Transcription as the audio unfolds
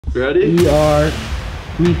Ready? We are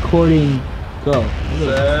recording. Go.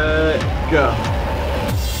 Set, go.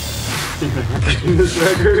 This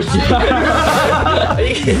record.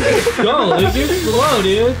 Go, like you're slow,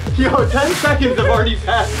 dude. Yo, 10 seconds have already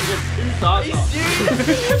passed. Stop.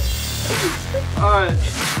 Alright,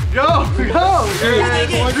 go. You're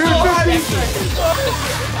 15 seconds.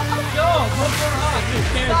 Go, put more on. Who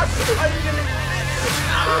cares?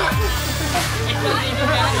 It doesn't even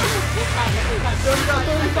matter. 35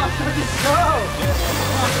 seconds, go.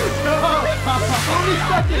 40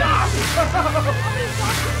 seconds.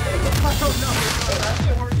 I don't know. That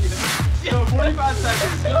didn't work either. Go, 45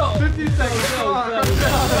 seconds. Go. 50 seconds. Go.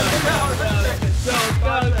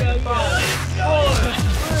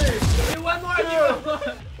 One more.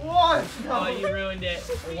 1. Oh, you ruined it.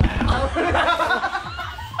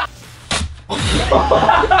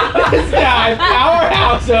 This guy,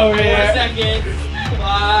 powerhouse over here. 4 seconds.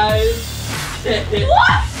 5, 6,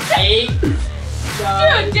 8,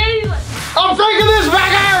 9. Dude, Danny, I'm taking this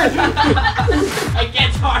record! It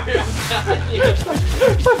gets harder, I'm telling you.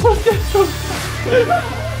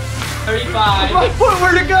 35. My foot,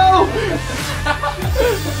 where'd it go?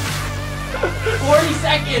 40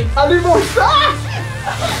 seconds. I need more socks!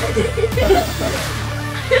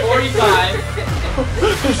 45.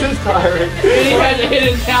 This is tiring. He has a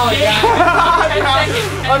hidden talent, guys. 10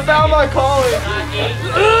 seconds. I found my calling. 8,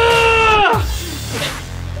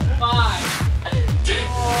 5,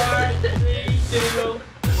 4, 3, 2,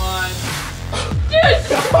 1.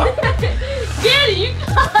 dude, Danny, you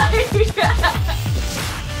guys.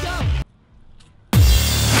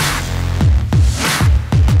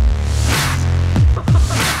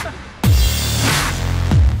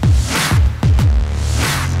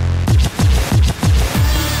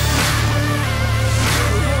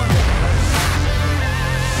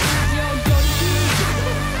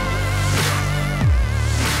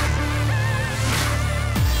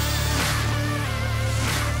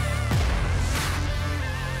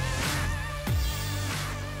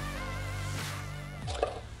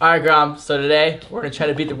 Alright, Grom, so today we're going to try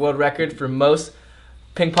to beat the world record for most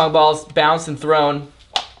ping pong balls bounced and thrown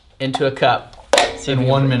into a cup. In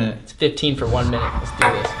 1 minute. It's 15 for 1 minute. Let's do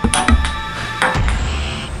this.